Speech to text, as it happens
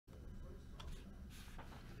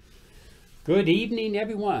Good evening,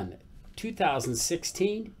 everyone.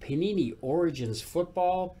 2016 Panini Origins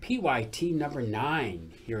Football PYT number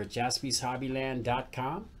 9 here at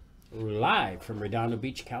JaspysHobbyland.com, live from Redondo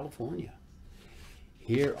Beach, California.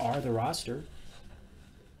 Here are the roster.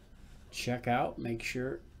 Check out, make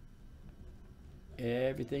sure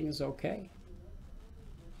everything is okay.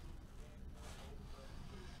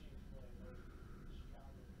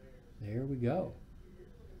 There we go.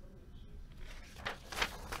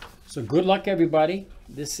 So good luck, everybody.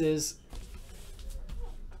 This is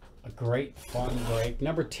a great fun break.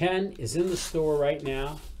 Number 10 is in the store right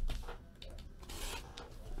now.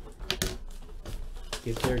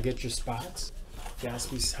 Get there, get your spots.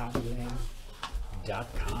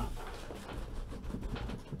 JaspysHobbyland.com.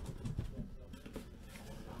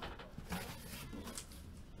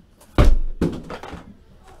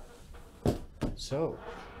 So,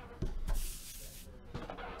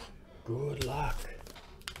 good luck.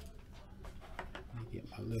 Let me get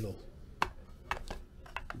my little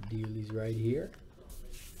dealies right here.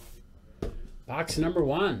 Box number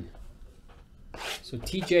 1. So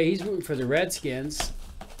TJ, he's rooting for the Redskins.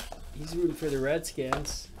 He's rooting for the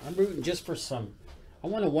Redskins. I'm rooting just for some. I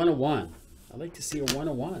want a 1-of-1. I'd like to see a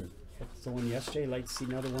 1-of-1. That's the one yesterday. I'd like to see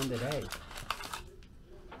another one today.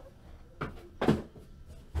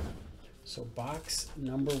 So box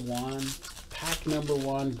number 1, pack number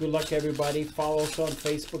 1. Good luck, everybody. Follow us on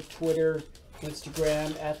Facebook, Twitter,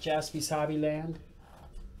 Instagram at Jaspys Hobbyland.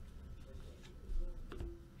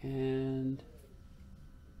 And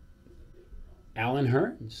Alan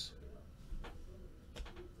Hearns.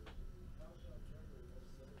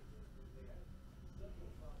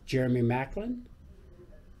 Jeremy Macklin.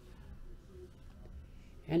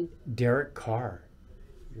 And Derek Carr.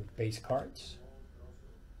 Your base cards.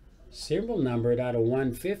 Serial numbered out of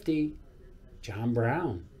 150, John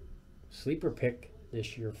Brown. Sleeper pick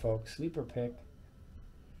this year, folks. Sleeper pick.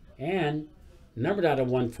 And numbered out of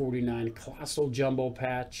 149, Colossal Jumbo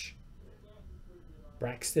Patch,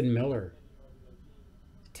 Braxton Miller.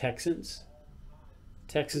 Texans.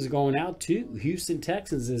 Texans going out to Houston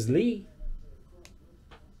Texans is Lee.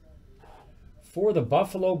 For the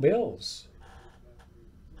Buffalo Bills,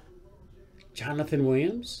 Jonathan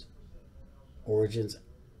Williams. Origins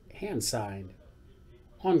hand signed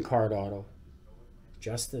on card auto,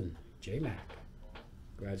 Justin J. Mac.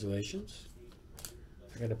 Congratulations.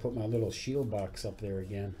 I got to put my little shield box up there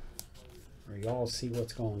again, where y'all see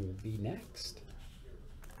what's going to be next.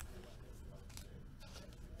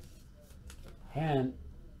 And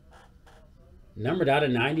numbered out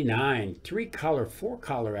of 99, 3-color,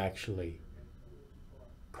 4-color actually.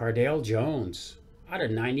 Cardale Jones out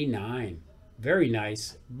of 99. Very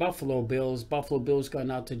nice. Buffalo Bills. Buffalo Bills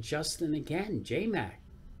going out to Justin again. J-Mac.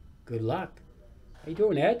 Good luck. How you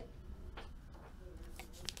doing, Ed?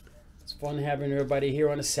 It's fun having everybody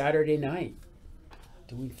here on a Saturday night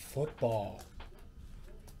doing football.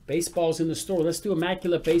 Baseball's in the store. Let's do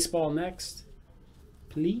Immaculate Baseball next.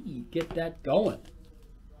 Please get that going.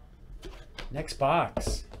 Next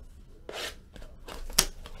box.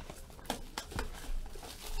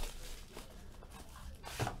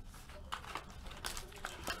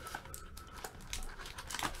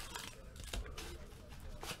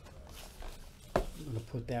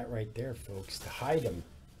 Put that right there, folks, to hide them,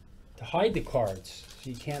 to hide the cards so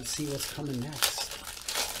you can't see what's coming next.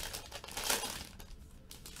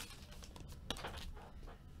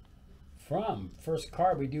 First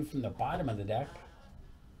card we do from the bottom of the deck,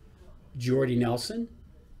 Jordy Nelson,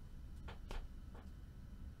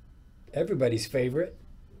 everybody's favorite,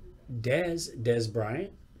 Dez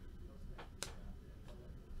Bryant,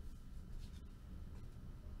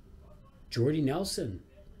 Jordy Nelson,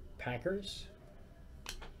 Packers.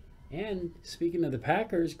 And speaking of the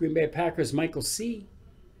Packers, Green Bay Packers, Michael C.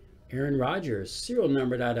 Aaron Rodgers, serial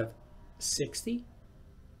numbered out of 60.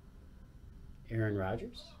 Aaron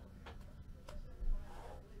Rodgers.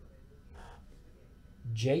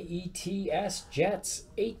 Jets, Jets,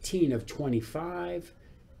 18 of 25.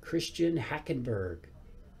 Christian Hackenberg.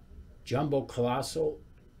 Jumbo Colossal,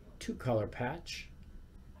 2-color patch.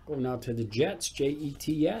 Going out to the Jets,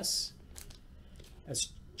 Jets.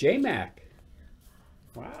 That's J-Mac.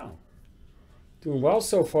 Wow. Doing well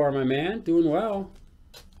so far, my man. Doing well.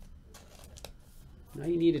 Now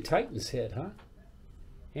you need a Titans hit, huh?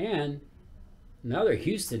 And another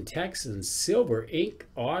Houston Texans Silver Ink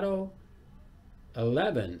Auto,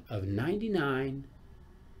 11 of 99,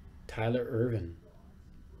 Tyler Irvin.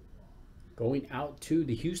 Going out to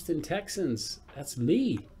the Houston Texans. That's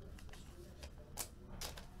Lee.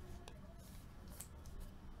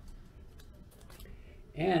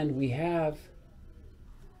 And we have,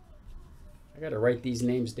 I got to write these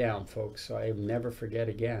names down, folks, so I never forget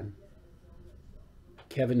again.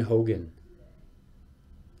 Kevin Hogan.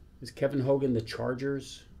 Is Kevin Hogan the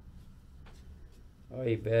Chargers?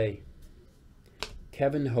 Oy vey.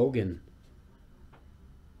 Kevin Hogan.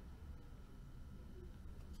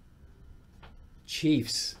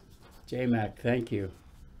 Chiefs. J-Mac, thank you.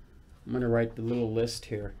 I'm going to write the little list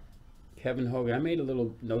here. Kevin Hogan. I made a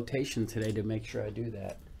little notation today to make sure I do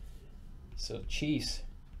that. So, Chiefs.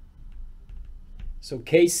 So,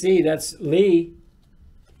 KC, that's Lee.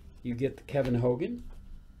 You get the Kevin Hogan.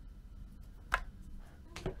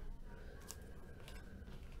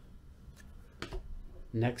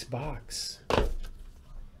 Next box.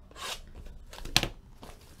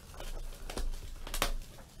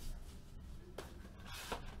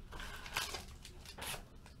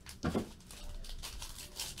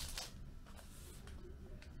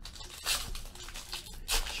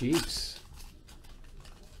 Chiefs.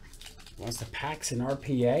 Wants the packs in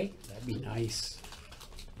RPA? That'd be nice.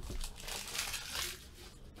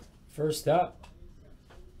 First up,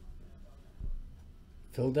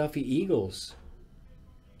 Philadelphia Eagles.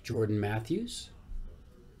 Jordan Matthews.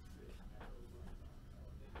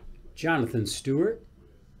 Jonathan Stewart.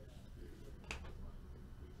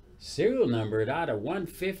 Serial numbered out of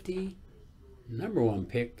 150. Number 1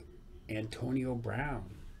 pick, Antonio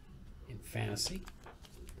Brown in fantasy.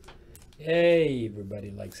 Hey,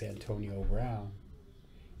 everybody likes Antonio Brown.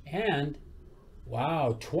 And,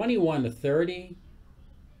 wow, 21 to 30.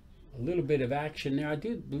 A little bit of action there. I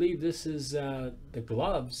do believe this is the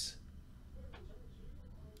gloves.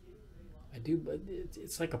 I do, but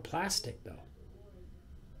it's like a plastic, though.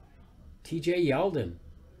 TJ Yeldon.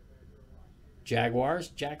 Jaguars.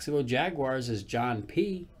 Jacksonville Jaguars is John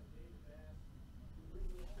P.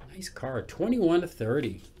 Nice card. 21 to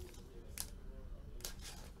 30.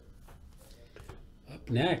 Up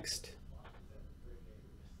next.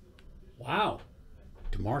 Wow.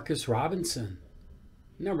 DeMarcus Robinson.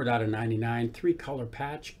 Numbered out of 99. 3-color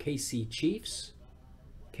patch. KC Chiefs.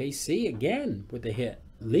 KC again with a hit.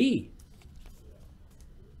 Lee.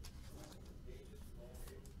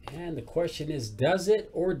 And the question is, does it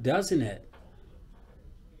or doesn't it?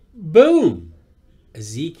 Boom!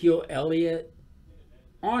 Ezekiel Elliott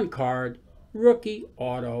on card, rookie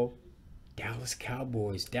auto, Dallas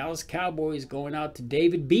Cowboys. Dallas Cowboys going out to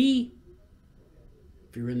David B.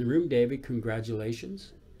 If you're in the room, David,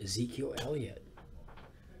 congratulations. Ezekiel Elliott.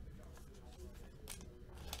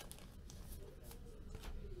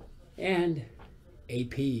 And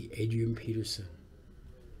AP, Adrian Peterson.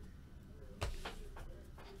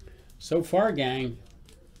 So far, gang,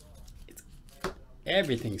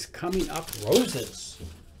 everything's coming up roses.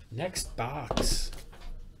 Next box.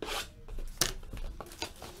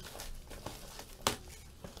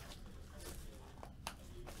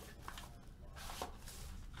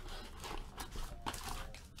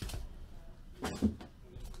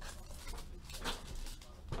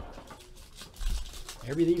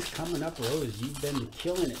 Everything's coming up rose. You've been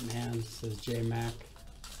killing it, man, says J Mac.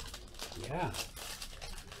 Yeah.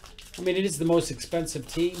 I mean, it is the most expensive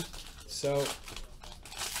team, so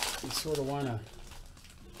you sort of want to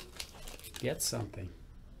get something.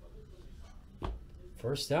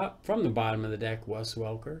 First up, from the bottom of the deck, Wes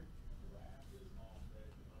Welker.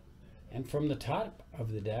 And from the top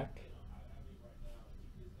of the deck,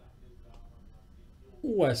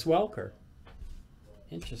 Wes Welker.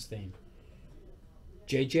 Interesting.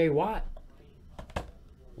 J.J. Watt.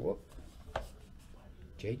 Whoop.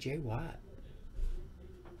 J.J. Watt.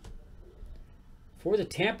 For the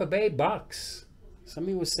Tampa Bay Bucks.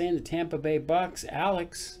 Somebody was saying the Tampa Bay Bucks.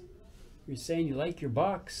 Alex, you're saying you like your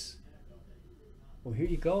Bucks. Well, here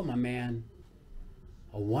you go, my man.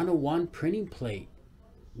 A 1/1 printing plate.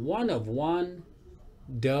 1 of 1,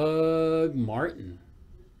 Doug Martin.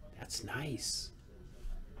 That's nice.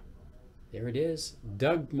 There it is.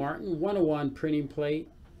 Doug Martin, 1/1 printing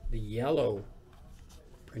plate. The yellow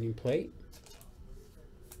printing plate.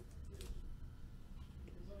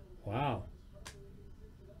 Wow.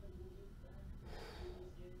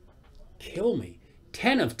 Kill me.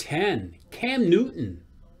 10 of 10. Cam Newton.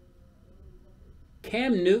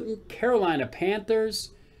 Cam Newton, Carolina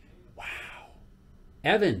Panthers. Wow.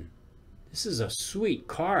 Evan, this is a sweet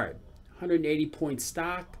card. 180-point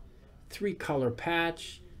stock. 3-color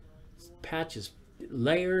patch. Patch is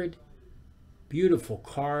layered. Beautiful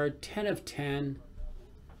card. 10 of 10.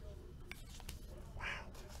 Wow.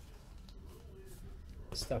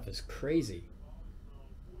 This stuff is crazy.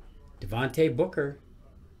 Devontae Booker.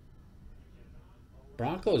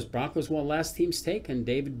 Broncos. Broncos won last team's taken.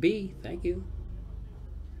 David B. Thank you.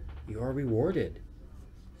 You are rewarded.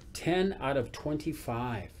 10 out of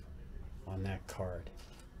 25 on that card.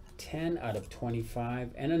 10 out of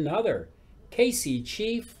 25. And another KC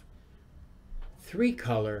Chief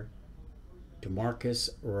 3-color DeMarcus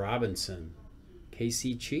Robinson.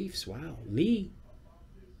 KC Chiefs. Wow. Lee.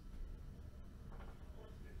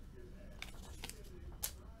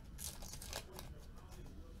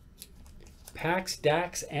 Pax,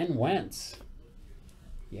 Dax, and Wentz.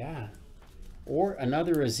 Yeah. Or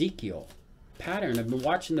another Ezekiel. Pattern. I've been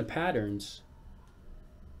watching the patterns.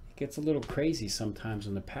 It gets a little crazy sometimes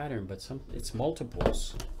on the pattern, but it's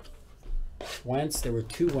multiples. Wentz, there were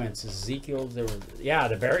 2 Wentzes. Ezekiel, there were, yeah,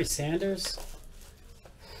 the Barry Sanders.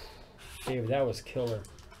 Dave, that was killer,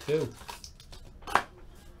 too.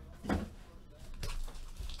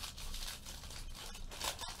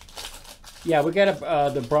 Yeah, we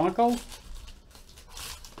got the Bronco.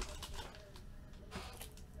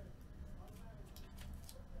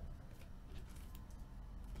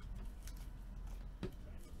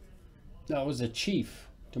 No, it was a Chief,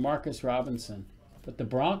 DeMarcus Robinson. But the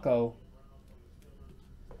Bronco,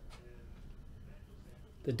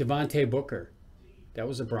 the Devontae Booker, that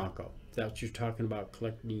was a Bronco. Is that what you're talking about,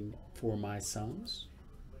 collecting for my sons?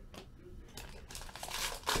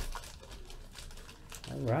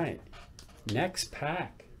 All right. Next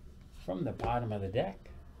pack from the bottom of the deck.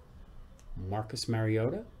 Marcus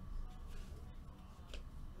Mariota.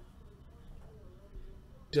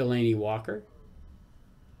 Delaney Walker.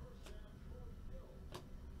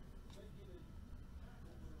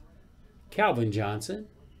 Calvin Johnson.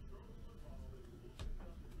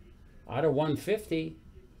 Out of 150,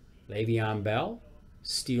 Le'Veon Bell.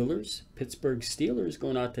 Steelers. Pittsburgh Steelers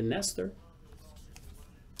going out to Nestor.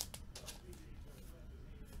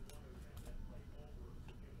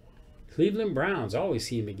 Cleveland Browns always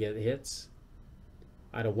seem to get hits.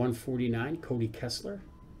 Out of 149, Cody Kessler.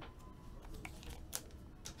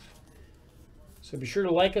 So be sure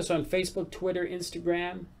to like us on Facebook, Twitter,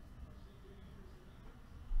 Instagram.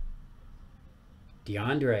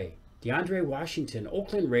 DeAndre Washington,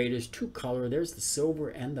 Oakland Raiders, 2-color. There's the silver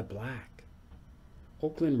and the black.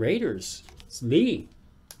 Oakland Raiders. It's Lee.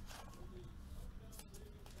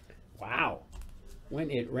 Wow.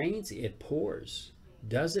 When it rains, it pours.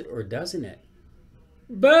 Does it or doesn't it?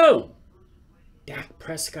 Boom! Dak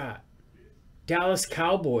Prescott. Dallas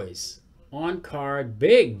Cowboys. On card.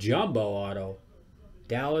 Big jumbo auto.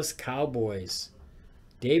 Dallas Cowboys.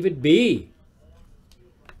 David B.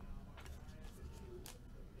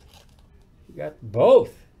 You got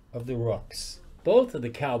both of the rooks. Both of the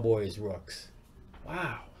Cowboys rooks.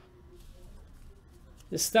 Wow.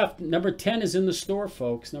 This stuff, number 10 is in the store,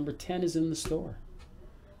 folks. Number 10 is in the store.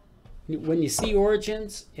 When you see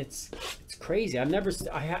Origins, it's crazy. I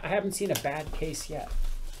haven't seen a bad case yet.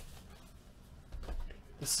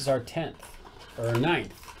 This is our 10th or our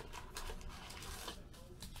 9th.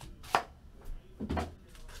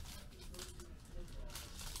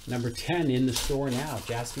 Number 10 in the store now.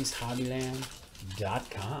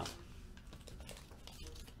 JaspysHobbyland.com.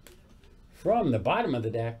 From the bottom of the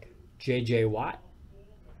deck, J.J. Watt,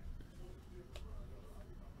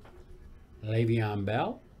 Le'Veon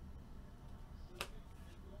Bell,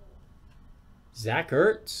 Zach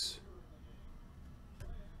Ertz,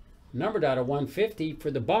 numbered out of 150 for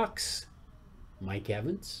the Bucks, Mike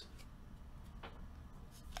Evans,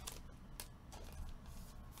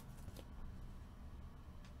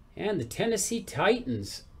 and the Tennessee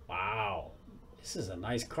Titans. Wow, this is a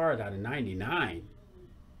nice card out of 99.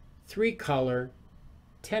 3-color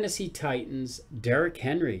Tennessee Titans, Derrick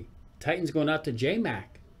Henry. Titans going out to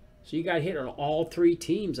J-Mac. So you got hit on all 3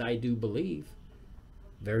 teams, I do believe.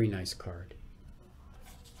 Very nice card.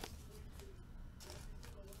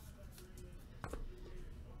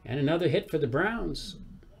 And another hit for the Browns,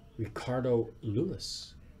 Ricardo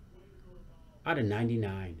Lewis. Out of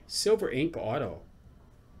 99. Silver ink auto.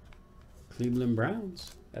 Cleveland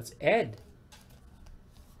Browns. That's Ed.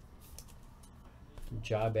 Good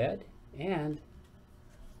job, Ed. And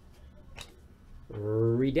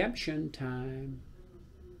redemption time.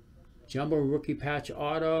 Jumbo rookie patch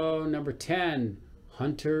auto number 10,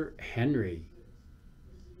 Hunter Henry.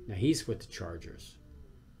 Now he's with the Chargers.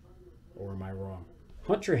 Or am I wrong?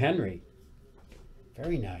 Hunter Henry.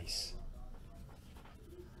 Very nice.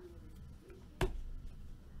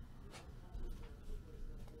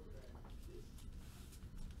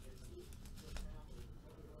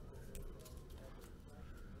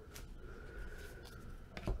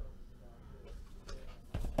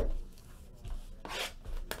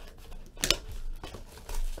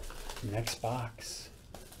 Next box.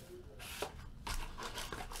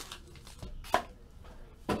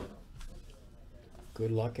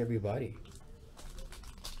 Good luck, everybody.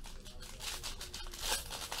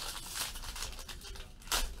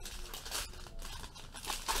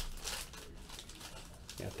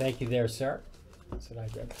 Thank you there, sir. That's what I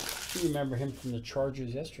read. I remember him from the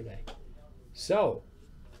Chargers yesterday. So,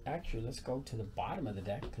 actually, let's go to the bottom of the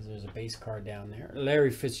deck because there's a base card down there. Larry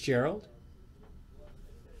Fitzgerald.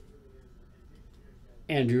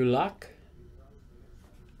 Andrew Luck.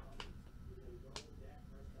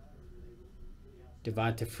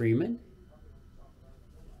 Devonta Freeman.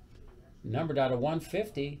 Numbered out of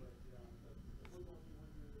 150.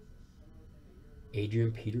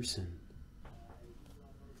 Adrian Peterson.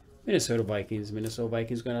 Minnesota Vikings. Minnesota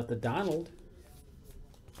Vikings going out to Donald.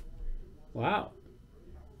 Wow.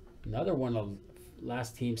 Another one of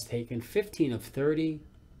last team's taken. 15 of 30.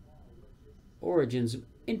 Origins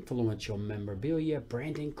influential memorabilia.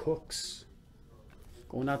 Brandon Cooks.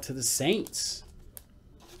 Going out to the Saints.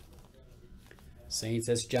 Saints,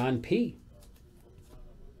 that's John P.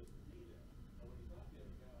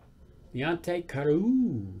 Deontay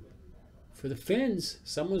Carew. For the Finns.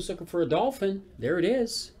 Someone's looking for a Dolphin. There it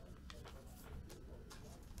is.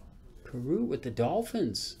 Carew with the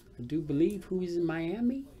Dolphins. I do believe who is in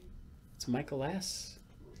Miami. It's Michael S.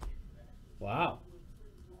 Wow.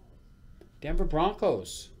 Denver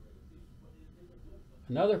Broncos.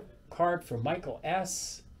 Another card for Michael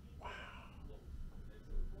S. Wow.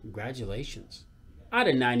 Congratulations. Out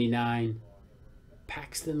of 99,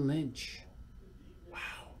 Paxton Lynch.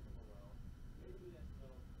 Wow.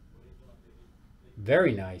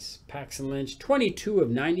 Very nice. Paxton Lynch, 22 of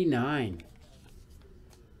 99.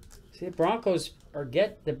 See, the Broncos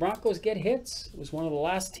get hits. It was one of the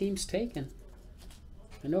last teams taken.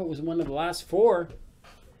 I know it was one of the last 4.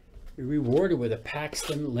 You're rewarded with a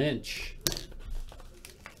Paxton Lynch.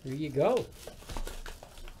 There you go.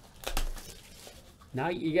 Now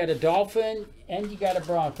you got a Dolphin and you got a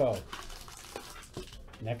Bronco.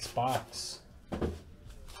 Next box.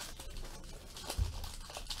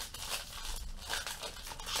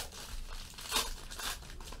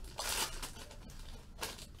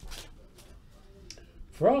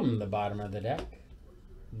 From the bottom of the deck,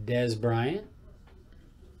 Des Bryant,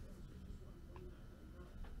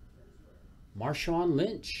 Marshawn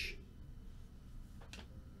Lynch,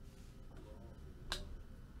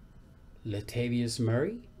 Latavius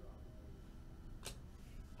Murray,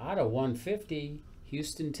 out of 150,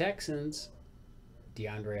 Houston Texans,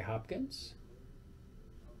 DeAndre Hopkins,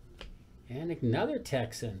 and another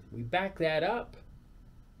Texan. We back that up.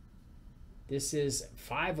 This is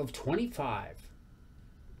 5 of 25.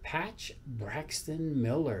 Patch Braxton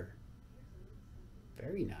Miller.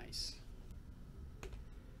 Very nice.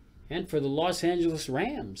 And for the Los Angeles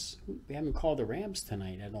Rams. We haven't called the Rams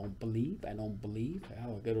tonight, I don't believe.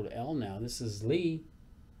 I'll go to L now. This is Lee.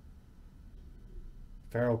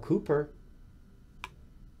 Farrell Cooper.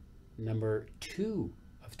 Number 2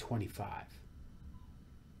 of 25.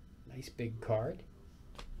 Nice big card.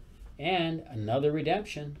 And another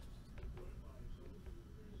redemption.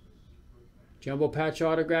 Jumbo Patch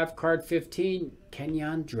Autograph Card 15,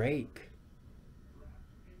 Kenyon Drake.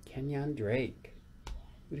 Kenyon Drake.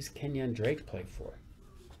 Who does Kenyon Drake play for?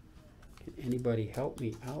 Can anybody help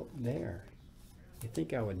me out there? You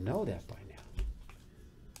think I would know that by now.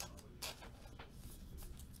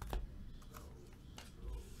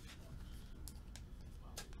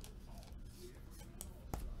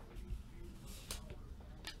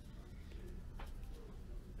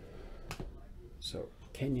 So,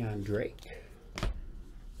 Kenyon Drake.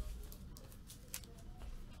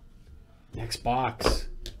 Next box.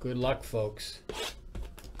 Good luck, folks.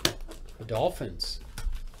 The Dolphins.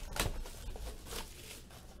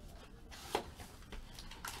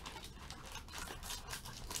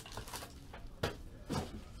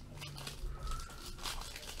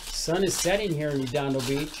 Sun is setting here in Redondo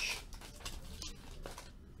Beach.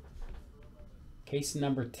 Case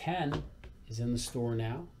number 10 is in the store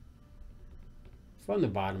now. From the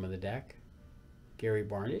bottom of the deck, Gary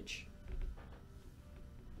Barnidge.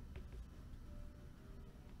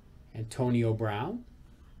 Antonio Brown.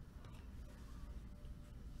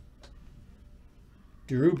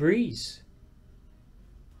 Drew Brees.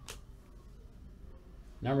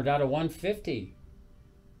 Numbered out of 150.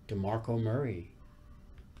 DeMarco Murray.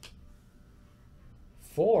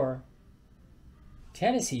 4.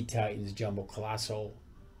 Tennessee Titans Jumbo Colossal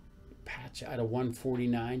patch out of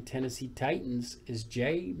 149. Tennessee Titans is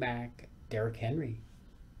J. Mac Derrick Henry.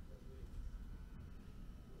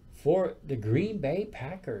 For the Green Bay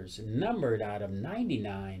Packers, numbered out of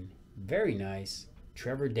 99. Very nice.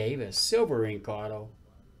 Trevor Davis, silver ink auto.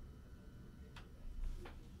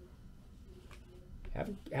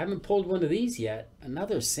 Haven't pulled one of these yet.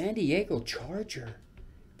 Another San Diego Charger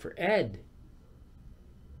for Ed.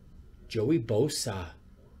 Joey Bosa.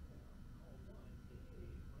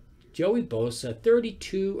 Joey Bosa,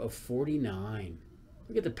 32 of 49.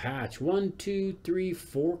 Look at the patch. 1, 2, 3,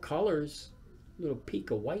 4 colors. Little peak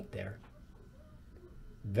of white there.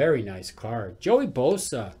 Very nice card. Joey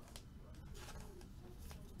Bosa.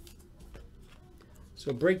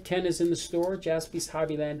 So break 10 is in the store,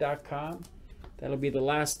 JaspysHobbyland.com. That'll be the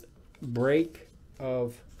last break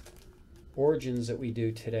of Origins that we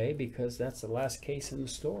do today because that's the last case in the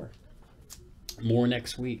store. More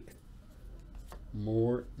next week.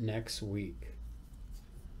 More next week.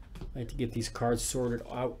 I like to get these cards sorted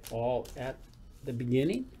out all at the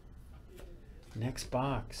beginning. Next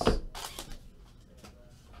box.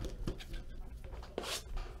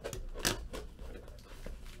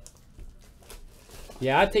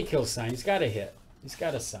 Yeah, I think he'll sign. He's got to hit. He's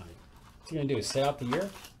got to sign. What's he going to do? Sit out the year?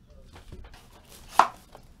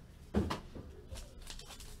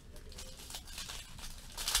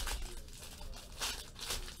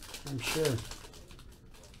 I'm sure.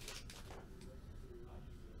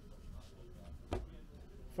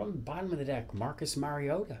 From the bottom of the deck, Marcus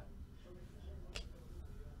Mariota.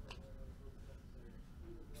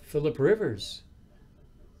 Phillip Rivers.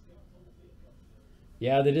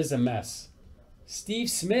 Yeah, that is a mess. Steve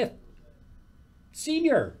Smith,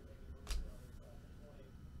 Sr.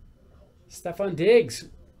 Stephon Diggs,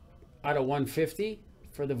 out of 150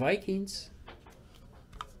 for the Vikings.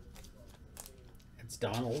 It's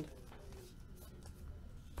Donald.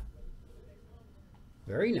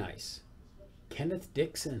 Very nice. Kenneth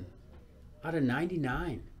Dixon, out of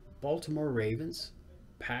 99. Baltimore Ravens,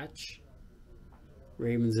 patch.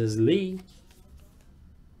 Ravens is Lee.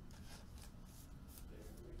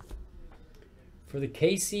 For the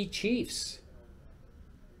KC Chiefs.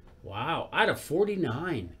 Wow, out of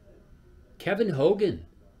 49. Kevin Hogan.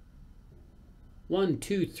 1,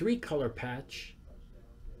 2, 3 color patch.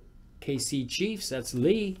 KC Chiefs, that's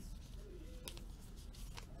Lee.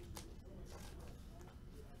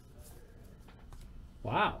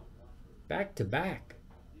 Wow, back to back.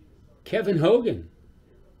 Kevin Hogan.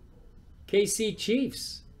 KC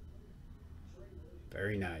Chiefs.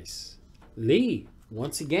 Very nice. Lee,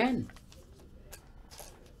 once again.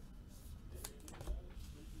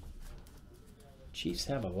 Chiefs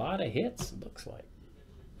have a lot of hits, it looks like.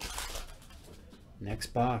 Next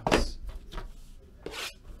box.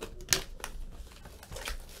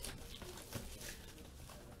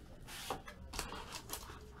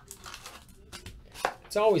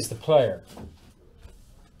 It's always the player.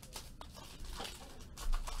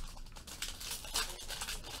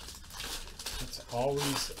 It's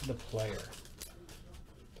always the player.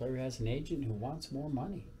 Player has an agent who wants more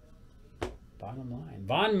money. Bottom line.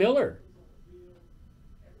 Von Miller.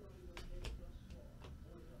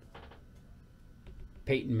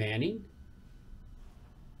 Peyton Manning.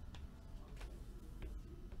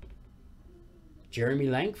 Jeremy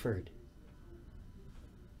Langford.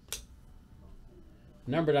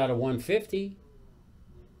 Numbered out of 150.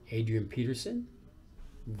 Adrian Peterson.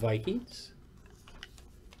 Vikings.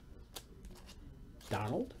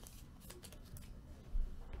 Donald.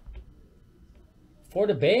 For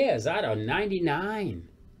the Bears, out of 99.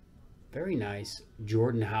 Very nice.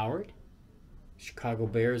 Jordan Howard. Chicago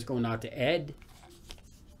Bears going out to Ed.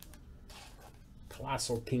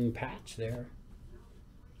 Colossal King patch there.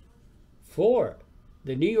 For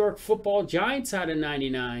the New York Football Giants, out of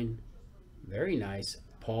 99. Very nice.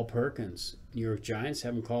 Paul Perkins. New York Giants,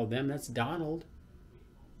 haven't called them. That's Donald.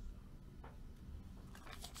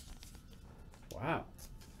 Wow.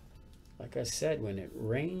 Like I said, when it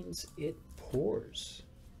rains, it pours.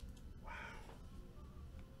 Wow.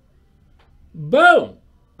 Boom!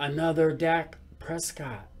 Another Dak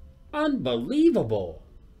Prescott. Unbelievable.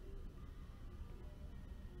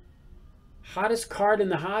 Hottest card in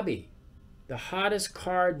the hobby. The hottest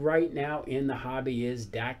card right now in the hobby is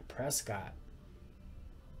Dak Prescott.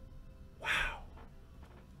 Wow.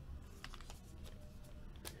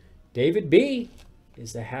 David B.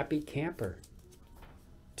 is the happy camper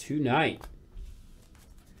tonight.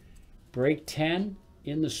 Break 10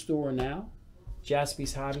 in the store now.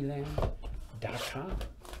 JaspysHobbyland.com.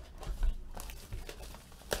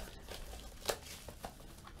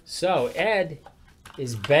 So Ed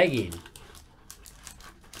is begging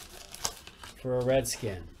for a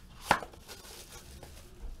Redskin.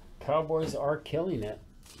 Cowboys are killing it.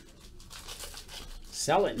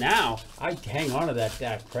 Sell it now. I'd hang on to that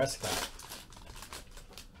Dak Prescott.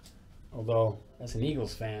 Although, as an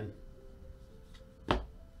Eagles fan. But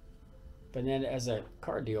then as a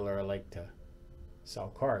card dealer, I like to sell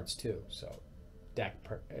cards too. So Dak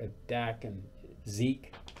and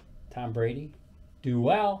Zeke, Tom Brady do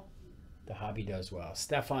well. The hobby does well.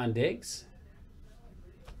 Stephon Diggs.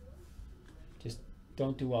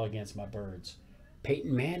 don't do well against my birds.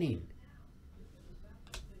 Peyton Manning.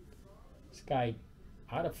 This guy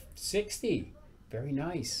out of 60. Very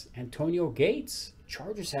nice. Antonio Gates.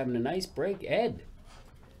 Chargers having a nice break. Ed.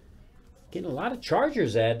 Getting a lot of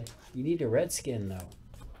Chargers, Ed. You need a Redskin, though.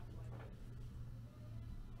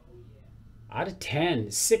 Out of 10.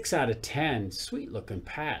 6 out of 10. Sweet looking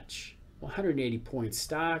patch. 180 point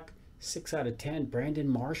stock. 6 out of 10. Brandon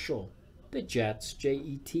Marshall. The Jets.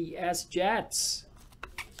 Jets. Jets.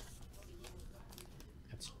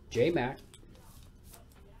 That's J-Mac.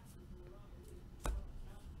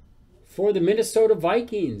 For the Minnesota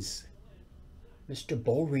Vikings, Mr.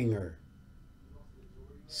 Bowringer.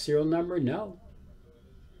 Serial number? No.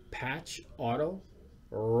 Patch, auto,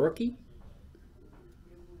 rookie.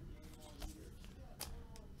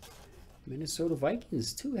 Minnesota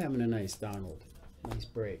Vikings, too, having a nice Donald. Nice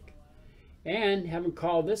break. And haven't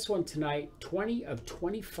called this one tonight. 20 of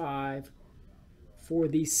 25 for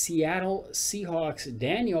the Seattle Seahawks.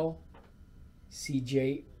 Daniel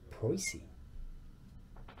C.J. Preusse.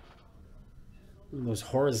 One of those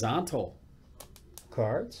horizontal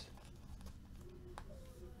cards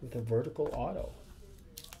with a vertical auto.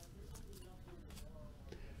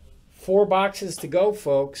 4 boxes to go,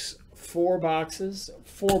 folks. 4 boxes.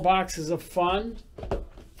 4 boxes of fun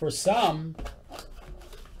for some.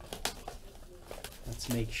 Let's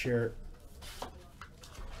make sure.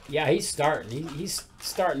 Yeah, he's starting. He's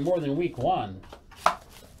starting more than week 1.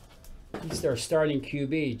 He's their starting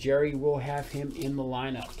QB. Jerry will have him in the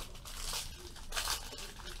lineup.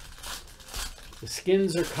 The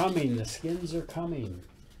skins are coming. The skins are coming.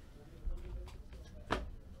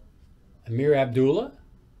 Amir Abdullah.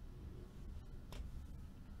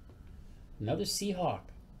 Another Seahawk.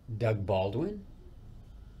 Doug Baldwin.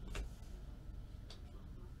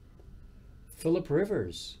 Phillip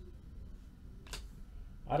Rivers.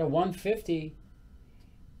 Out of 150.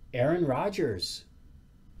 Aaron Rodgers.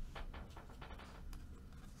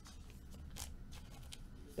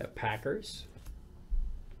 The Packers.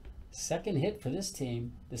 Second hit for this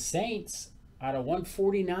team. The Saints out of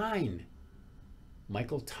 149.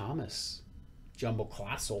 Michael Thomas. Jumbo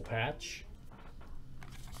Classel patch.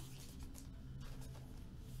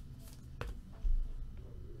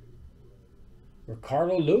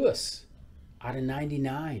 Ricardo Lewis out of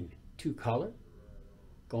 99. 2 color.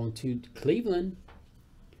 Going to Cleveland.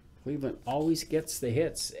 Cleveland always gets the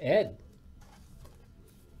hits. Ed.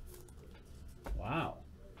 Wow.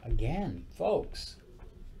 Again, folks.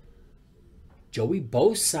 Joey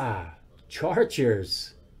Bosa,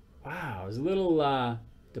 Chargers. Wow, it's a little at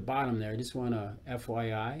the bottom there. I just want to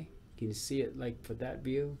FYI. Can you see it like for that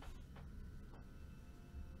view?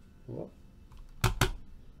 Whoop. I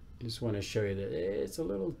just want to show you that it's a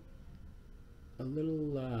little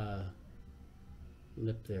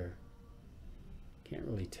lip there. Can't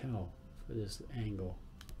really tell for this angle,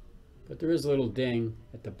 but there is a little ding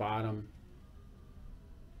at the bottom.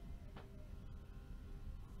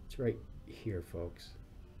 It's right here, folks.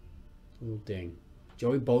 A little ding.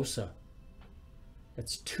 Joey Bosa.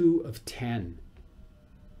 That's 2 of 10.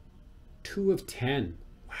 2 of 10.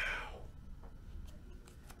 Wow.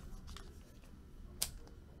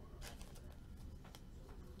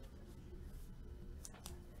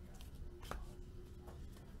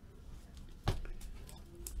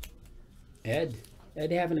 Ed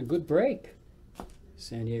having a good break.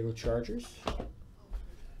 San Diego Chargers.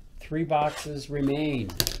 3 boxes remain.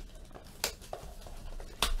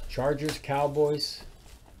 Chargers, Cowboys.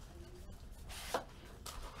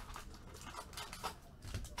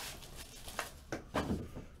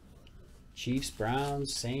 Chiefs,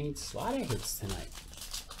 Browns, Saints. A lot of hits tonight.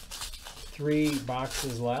 3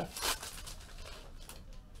 boxes left.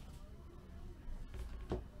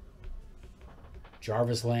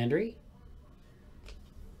 Jarvis Landry.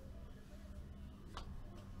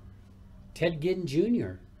 Ted Ginn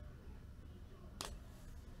Jr.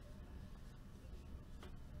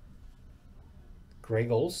 Greg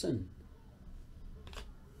Olson.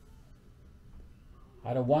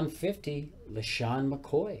 Out of 150, LaShawn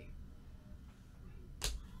McCoy.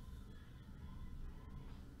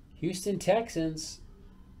 Houston Texans.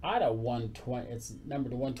 Out of 120, it's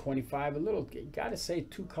numbered to 125. A little, gotta say,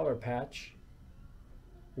 2-color patch.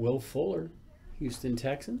 Will Fuller, Houston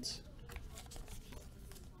Texans.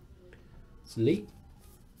 It's Lee.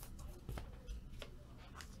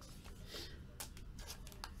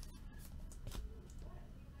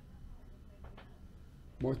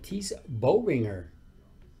 Mortiz Bowringer.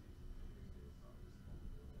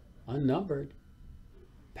 Unnumbered.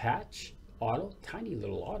 Patch. Auto. Tiny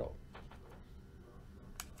little auto.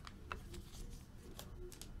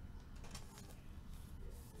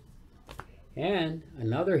 And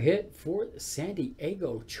another hit for the San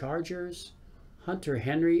Diego Chargers. Hunter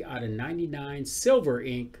Henry out of 99, silver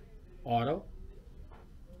ink auto.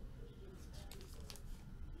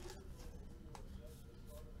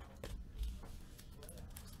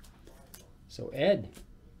 So Ed,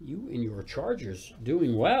 you and your Chargers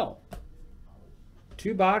doing well.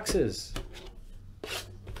 2 boxes.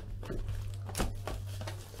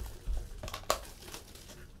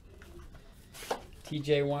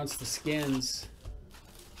 TJ wants the skins.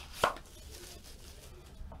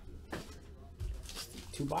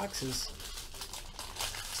 2 boxes.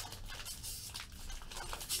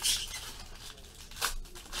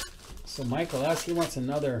 So Michael S, he wants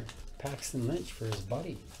another Paxton Lynch for his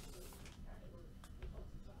buddy.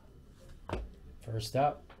 First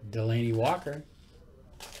up, Delaney Walker.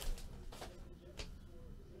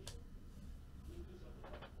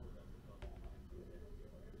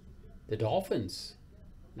 The Dolphins,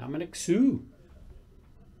 Dominic Sue.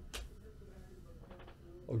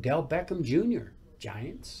 Odell Beckham Jr.,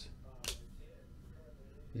 Giants.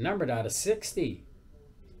 Numbered out of 60,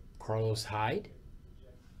 Carlos Hyde.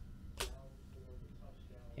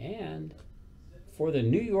 And for the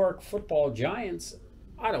New York Football Giants,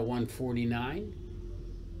 out of 149,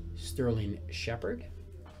 Sterling Shepard.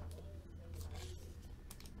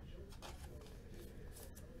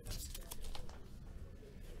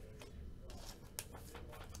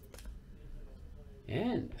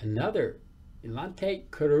 And another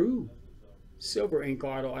Elante Carew, silver ink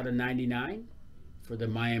auto out of 99 for the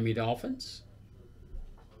Miami Dolphins.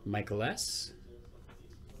 Michael S.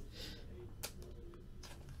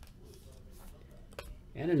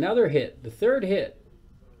 And another hit, the 3rd hit.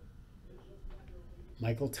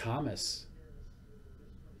 Michael Thomas.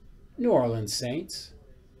 New Orleans Saints.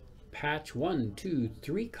 Patch 1, 2,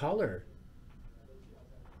 3 color.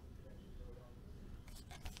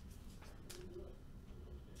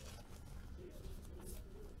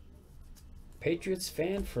 Patriots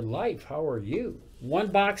fan for life. How are you?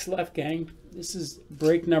 1 box left, gang. This is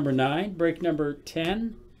break number 9. Break number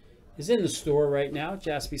 10 is in the store right now.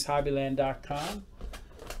 JaspysHobbyland.com.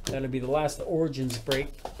 That'll be the last Origins break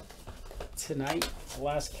tonight. The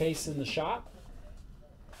last case in the shop.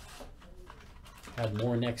 Have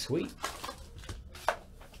more next week.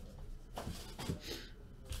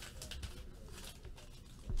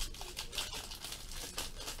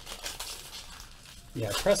 Yeah,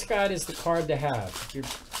 Prescott is the card to have.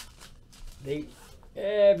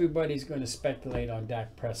 Everybody's going to speculate on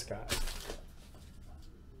Dak Prescott.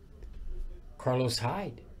 Carlos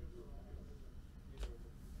Hyde.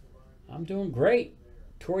 I'm doing great.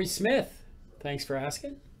 Torrey Smith, thanks for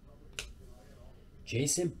asking.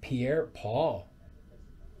 Jason Pierre-Paul.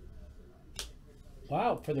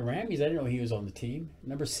 Wow, for the Rammies, I didn't know he was on the team.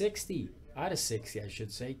 Number 60, out of 60, I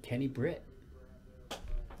should say, Kenny Britt.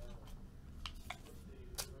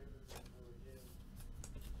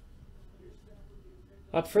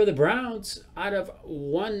 Up for the Browns, out of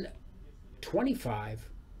 125,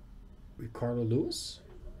 Ricardo Lewis.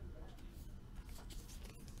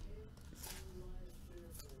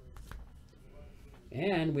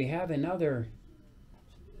 And we have another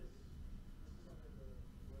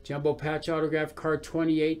jumbo patch autograph card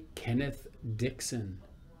 28, Kenneth Dixon.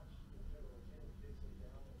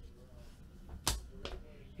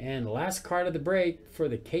 And last card of the break for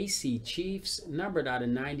the KC Chiefs, numbered out of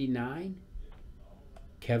 99,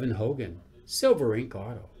 Kevin Hogan, silver ink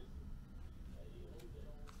auto.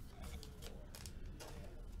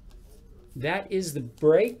 That is the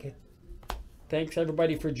break. Thanks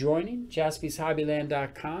everybody for joining.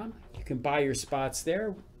 JaspysHobbyland.com. You can buy your spots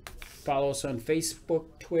there. Follow us on Facebook,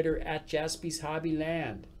 Twitter at Jaspys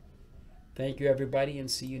Hobbyland. Thank you everybody and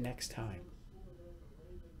see you next time.